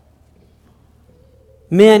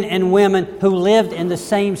 Men and women who lived in the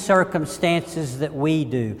same circumstances that we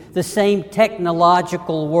do, the same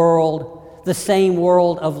technological world, the same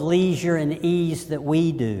world of leisure and ease that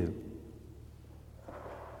we do.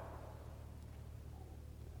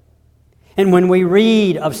 And when we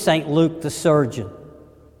read of St. Luke the surgeon,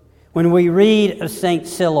 when we read of St.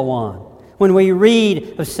 Silouan, when we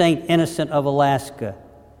read of St. Innocent of Alaska,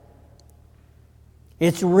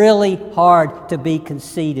 it's really hard to be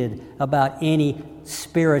conceited about any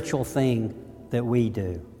spiritual thing that we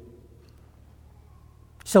do.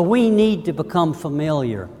 So we need to become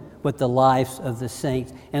familiar with the lives of the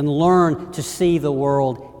saints and learn to see the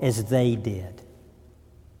world as they did.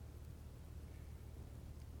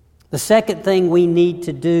 The second thing we need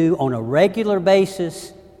to do on a regular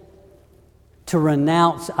basis to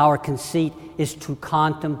renounce our conceit is to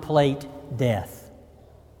contemplate death.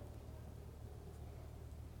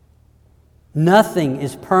 Nothing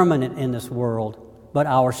is permanent in this world but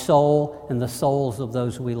our soul and the souls of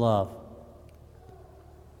those we love.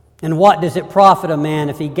 And what does it profit a man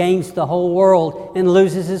if he gains the whole world and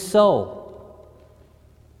loses his soul?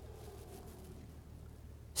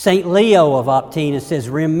 St. Leo of Optina says,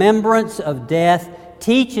 remembrance of death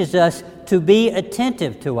teaches us to be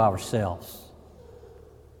attentive to ourselves.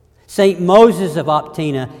 St. Moses of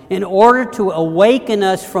Optina, in order to awaken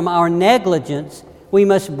us from our negligence, we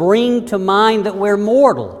must bring to mind that we're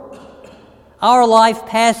mortal. Our life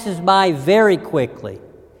passes by very quickly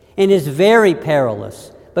and is very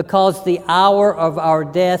perilous because the hour of our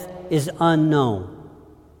death is unknown.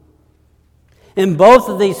 And both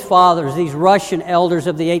of these fathers, these Russian elders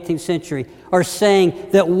of the 18th century, are saying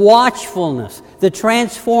that watchfulness, the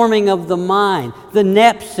transforming of the mind, the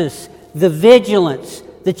nepsis, the vigilance,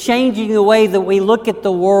 the changing the way that we look at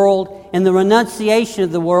the world and the renunciation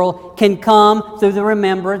of the world can come through the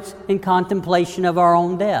remembrance and contemplation of our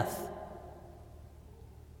own death.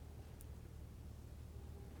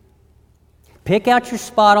 Pick out your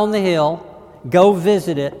spot on the hill, go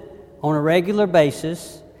visit it on a regular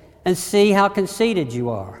basis, and see how conceited you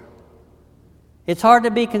are. It's hard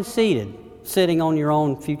to be conceited sitting on your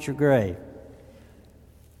own future grave.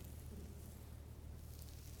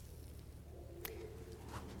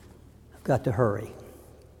 I've got to hurry.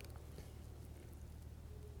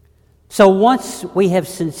 So once we have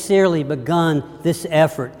sincerely begun this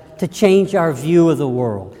effort to change our view of the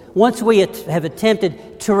world, once we have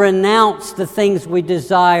attempted to renounce the things we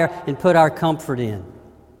desire and put our comfort in,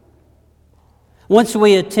 once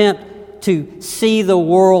we attempt to see the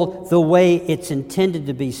world the way it's intended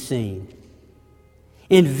to be seen,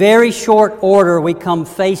 in very short order we come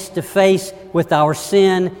face to face with our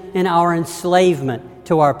sin and our enslavement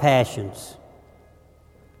to our passions.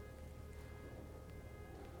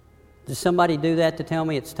 Does somebody do that to tell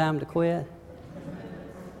me it's time to quit?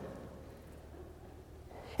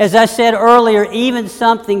 As I said earlier, even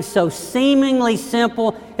something so seemingly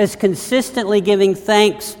simple as consistently giving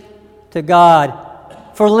thanks to God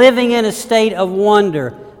for living in a state of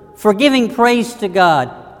wonder, for giving praise to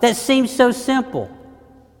God, that seems so simple.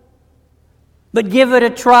 But give it a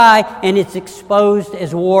try and it's exposed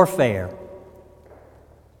as warfare.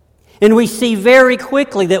 And we see very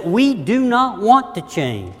quickly that we do not want to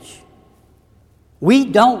change. We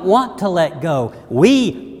don't want to let go.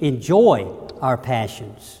 We enjoy our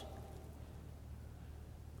passions.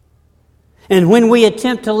 And when we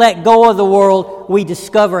attempt to let go of the world, we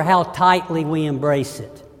discover how tightly we embrace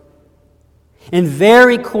it. And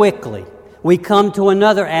very quickly, we come to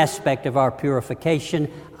another aspect of our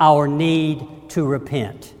purification, our need to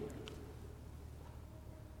repent.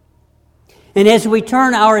 And as we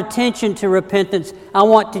turn our attention to repentance, I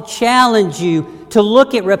want to challenge you to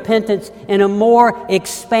look at repentance in a more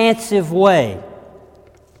expansive way.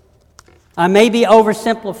 I may be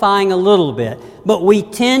oversimplifying a little bit, but we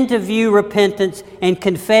tend to view repentance and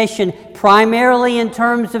confession primarily in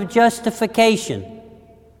terms of justification.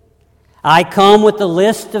 I come with a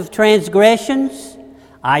list of transgressions.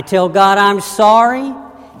 I tell God I'm sorry.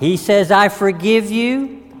 He says I forgive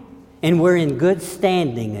you. And we're in good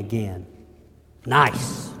standing again.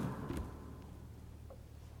 Nice.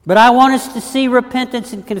 But I want us to see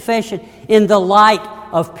repentance and confession in the light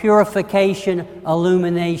of purification,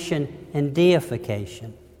 illumination, and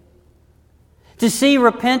deification. To see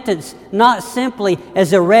repentance not simply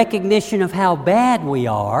as a recognition of how bad we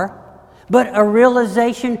are, but a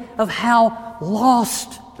realization of how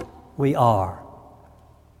lost we are.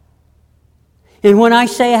 And when I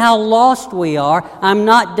say how lost we are, I'm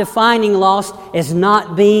not defining lost as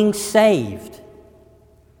not being saved,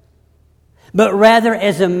 but rather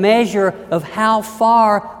as a measure of how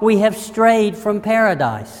far we have strayed from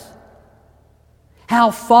paradise, how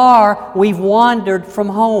far we've wandered from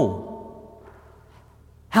home,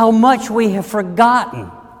 how much we have forgotten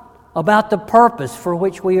about the purpose for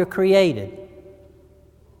which we are created.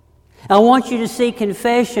 I want you to see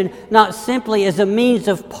confession not simply as a means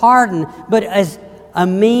of pardon, but as a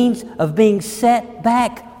means of being set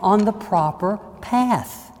back on the proper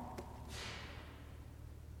path.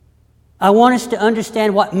 I want us to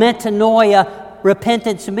understand what metanoia,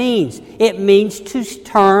 repentance, means. It means to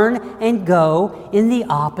turn and go in the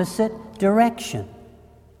opposite direction.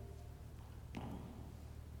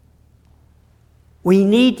 We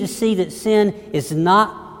need to see that sin is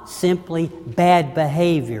not simply bad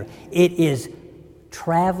behavior. It is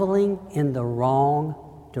traveling in the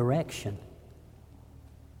wrong direction.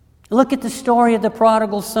 Look at the story of the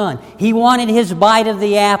prodigal son. He wanted his bite of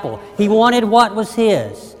the apple. He wanted what was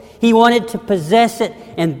his. He wanted to possess it,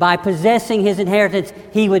 and by possessing his inheritance,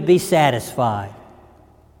 he would be satisfied.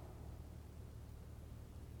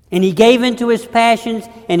 And he gave into his passions,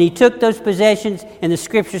 and he took those possessions, and the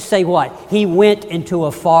Scriptures say what? He went into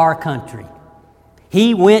a far country.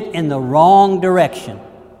 He went in the wrong direction.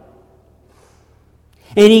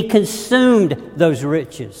 And he consumed those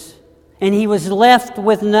riches, and he was left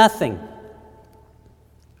with nothing.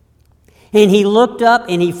 And he looked up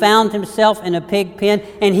and he found himself in a pig pen,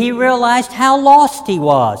 and he realized how lost he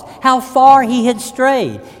was, how far he had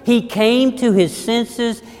strayed. He came to his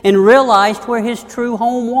senses and realized where his true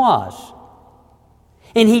home was.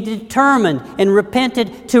 And he determined and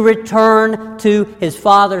repented to return to his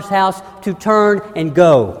father's house, to turn and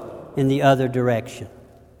go in the other direction.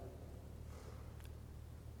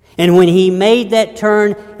 And when he made that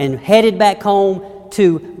turn and headed back home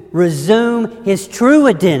to resume his true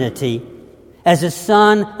identity as a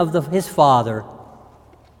son of his father,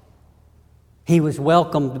 he was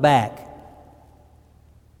welcomed back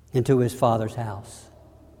into his Father's house.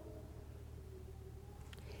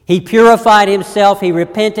 He purified himself, he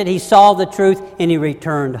repented, he saw the truth, and he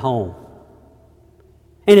returned home.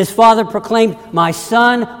 And his father proclaimed, "My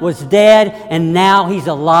son was dead, and now he's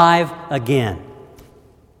alive again."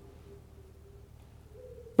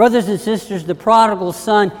 Brothers and sisters, the prodigal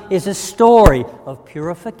son is a story of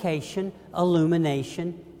purification,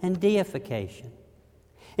 illumination, and deification.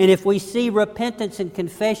 And if we see repentance and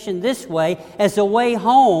confession this way, as a way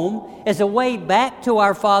home, as a way back to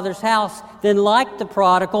our Father's house, then like the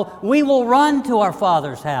prodigal, we will run to our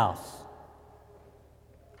Father's house.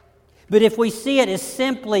 But if we see it as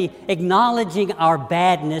simply acknowledging our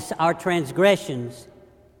badness, our transgressions,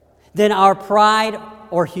 then our pride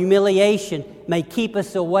or humiliation may keep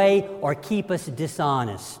us away or keep us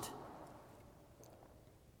dishonest.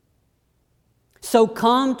 So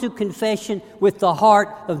come to confession with the heart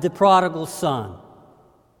of the prodigal son.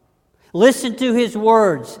 Listen to his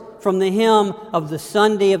words from the hymn of the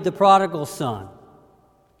Sunday of the prodigal son.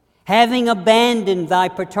 "Having abandoned thy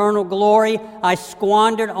paternal glory, I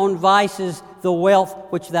squandered on vices the wealth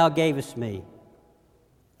which thou gavest me.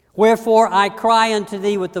 Wherefore I cry unto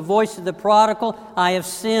thee with the voice of the prodigal, I have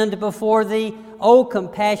sinned before thee. O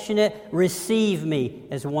compassionate, receive me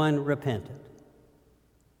as one repentant."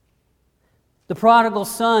 The prodigal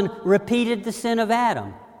son repeated the sin of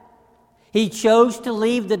Adam. He chose to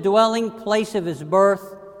leave the dwelling place of his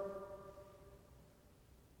birth,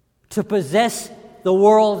 to possess the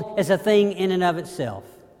world as a thing in and of itself.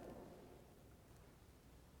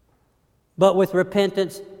 But with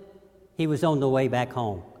repentance, he was on the way back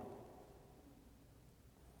home.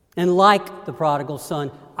 And like the prodigal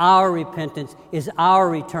son, our repentance is our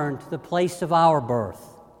return to the place of our birth.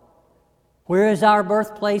 Where is our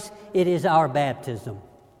birthplace? It is our baptism,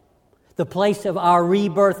 the place of our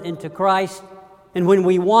rebirth into Christ. And when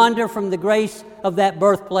we wander from the grace of that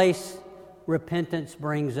birthplace, repentance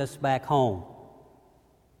brings us back home.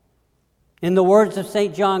 In the words of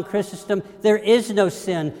St. John Chrysostom, there is no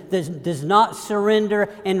sin that does not surrender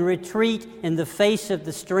and retreat in the face of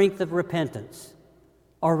the strength of repentance,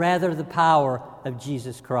 or rather the power of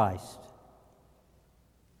Jesus Christ.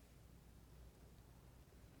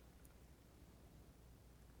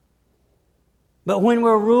 But when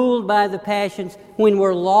we're ruled by the passions, when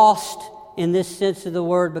we're lost in this sense of the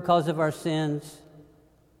word because of our sins,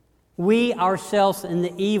 we ourselves and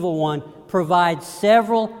the evil one provide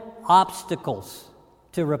several obstacles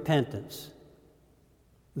to repentance,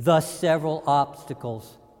 thus several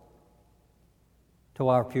obstacles to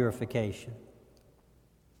our purification.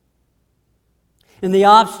 And the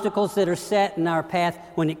obstacles that are set in our path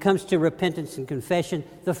when it comes to repentance and confession,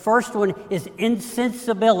 the first one is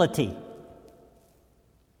insensibility.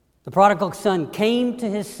 The prodigal son came to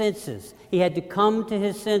his senses. He had to come to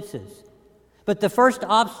his senses. But the first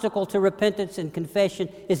obstacle to repentance and confession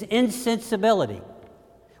is insensibility.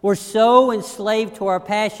 We're so enslaved to our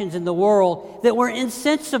passions in the world that we're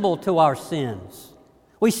insensible to our sins.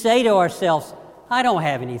 We say to ourselves, "I don't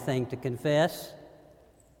have anything to confess.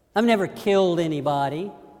 I've never killed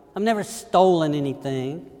anybody. I've never stolen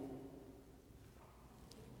anything."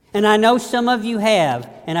 And I know some of you have,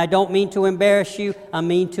 and I don't mean to embarrass you, I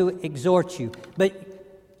mean to exhort you. But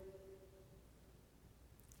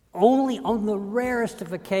only on the rarest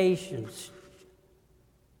of occasions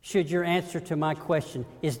should your answer to my question,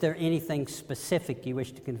 "Is there anything specific you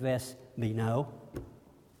wish to confess?" be no.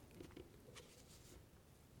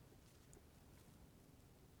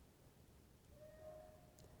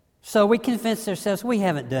 So we convince ourselves we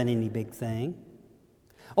haven't done any big thing.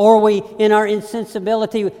 Or we, in our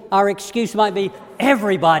insensibility, our excuse might be,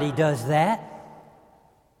 "Everybody does that."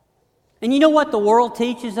 And you know what the world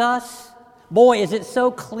teaches us? Boy, is it so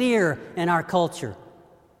clear in our culture.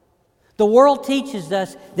 The world teaches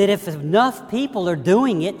us that if enough people are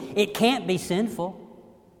doing it, it can't be sinful.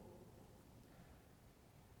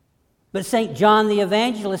 But St. John the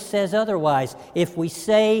Evangelist says otherwise. If we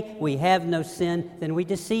say we have no sin, then we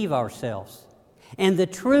deceive ourselves, and the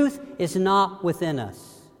truth is not within us.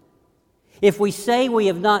 If we say we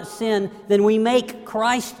have not sinned, then we make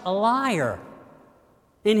Christ a liar,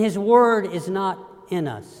 and His word is not in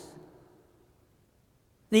us.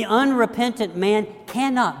 The unrepentant man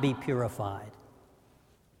cannot be purified.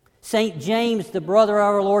 St. James, the brother of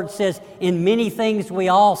our Lord, says, "In many things we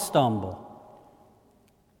all stumble."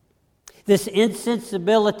 This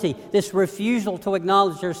insensibility, this refusal to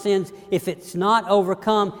acknowledge our sins, if it's not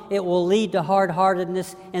overcome, it will lead to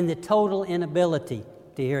hard-heartedness and the total inability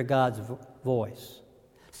to hear God's voice.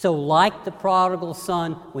 So like the prodigal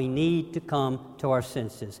son, we need to come to our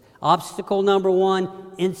senses. Obstacle number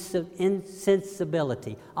 1,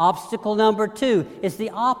 insensibility. Obstacle number 2 is the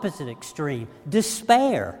opposite extreme,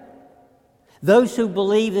 despair. Those who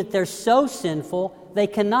believe that they're so sinful, they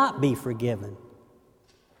cannot be forgiven.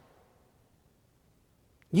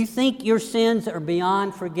 You think your sins are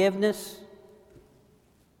beyond forgiveness?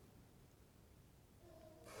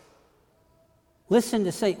 Listen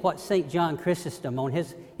to what St. John Chrysostom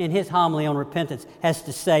in his homily on repentance has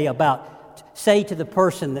to say to the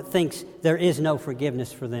person that thinks there is no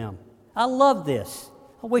forgiveness for them. I love this.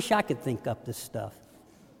 I wish I could think up this stuff.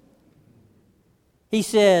 He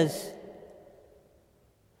says,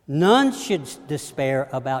 none should despair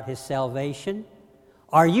about his salvation.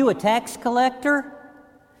 Are you a tax collector?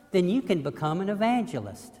 Then you can become an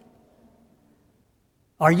evangelist.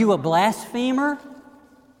 Are you a blasphemer?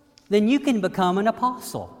 Then you can become an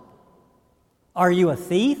apostle. Are you a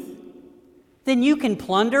thief? Then you can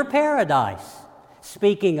plunder paradise.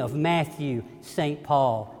 Speaking of Matthew, St.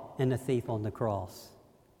 Paul, and the thief on the cross.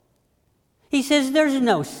 He says there's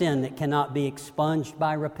no sin that cannot be expunged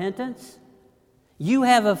by repentance. You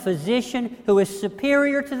have a physician who is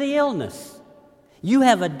superior to the illness. You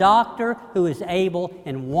have a doctor who is able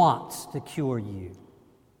and wants to cure you.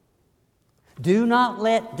 Do not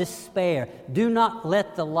let despair, do not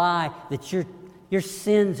let the lie that your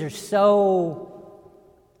sins are so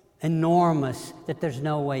enormous that there's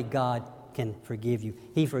no way God can forgive you.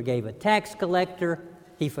 He forgave a tax collector,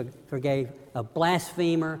 He forgave a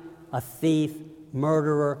blasphemer, a thief,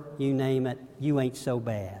 murderer, you name it. You ain't so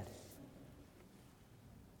bad.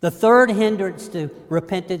 The third hindrance to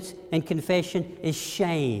repentance and confession is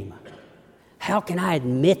shame. How can I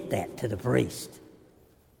admit that to the priest?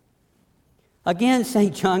 Again,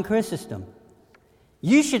 St. John Chrysostom.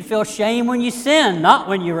 You should feel shame when you sin, not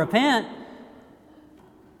when you repent.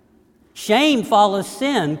 Shame follows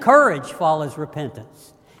sin. Courage follows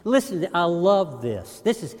repentance. Listen, I love this.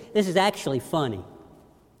 This is actually funny.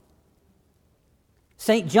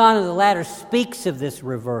 St. John of the Ladder speaks of this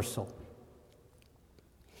reversal.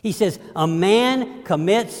 He says, a man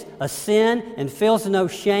commits a sin and feels no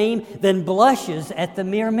shame, then blushes at the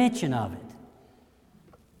mere mention of it.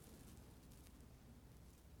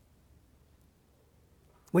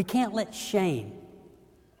 We can't let shame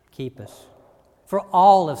keep us. For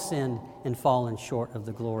all have sinned and fallen short of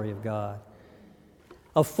the glory of God.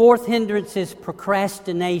 A fourth hindrance is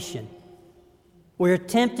procrastination. We're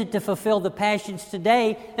tempted to fulfill the passions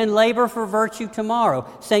today and labor for virtue tomorrow.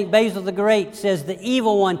 St. Basil the Great says the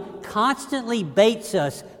evil one constantly baits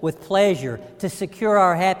us with pleasure to secure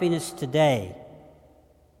our happiness today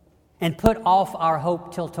and put off our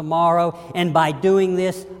hope till tomorrow, and by doing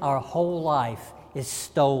this, our whole life is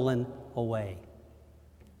stolen away.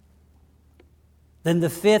 Then the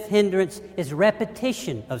fifth hindrance is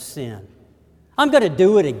repetition of sin. I'm going to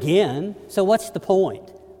do it again, so what's the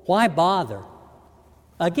point? Why bother?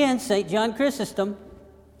 Again, St. John Chrysostom.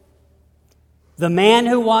 The man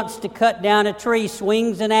who wants to cut down a tree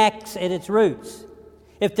swings an axe at its roots.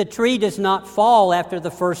 If the tree does not fall after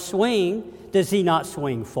the first swing, does he not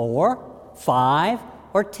swing 4, 5,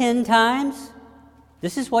 or 10 times?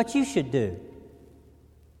 This is what you should do.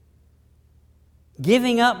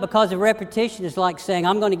 Giving up because of repetition is like saying,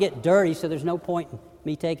 I'm going to get dirty, so there's no point in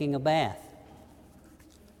me taking a bath.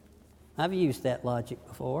 I've used that logic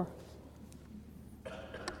before.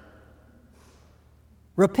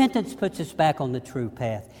 Repentance puts us back on the true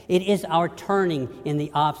path. It is our turning in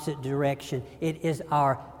the opposite direction. It is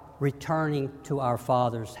our returning to our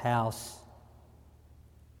Father's house.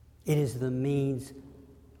 It is the means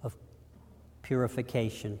of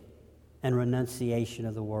purification and renunciation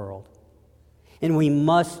of the world. And we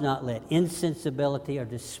must not let insensibility or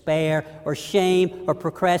despair or shame or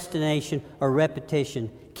procrastination or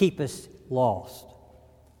repetition keep us lost.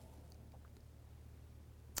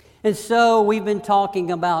 And so we've been talking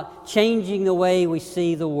about changing the way we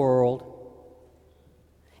see the world,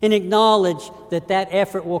 and acknowledge that that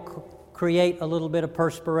effort will create a little bit of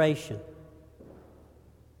perspiration.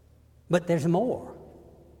 But there's more.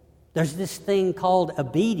 There's this thing called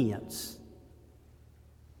obedience.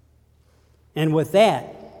 And with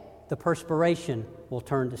that, the perspiration will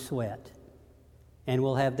turn to sweat. And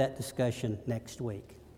we'll have that discussion next week.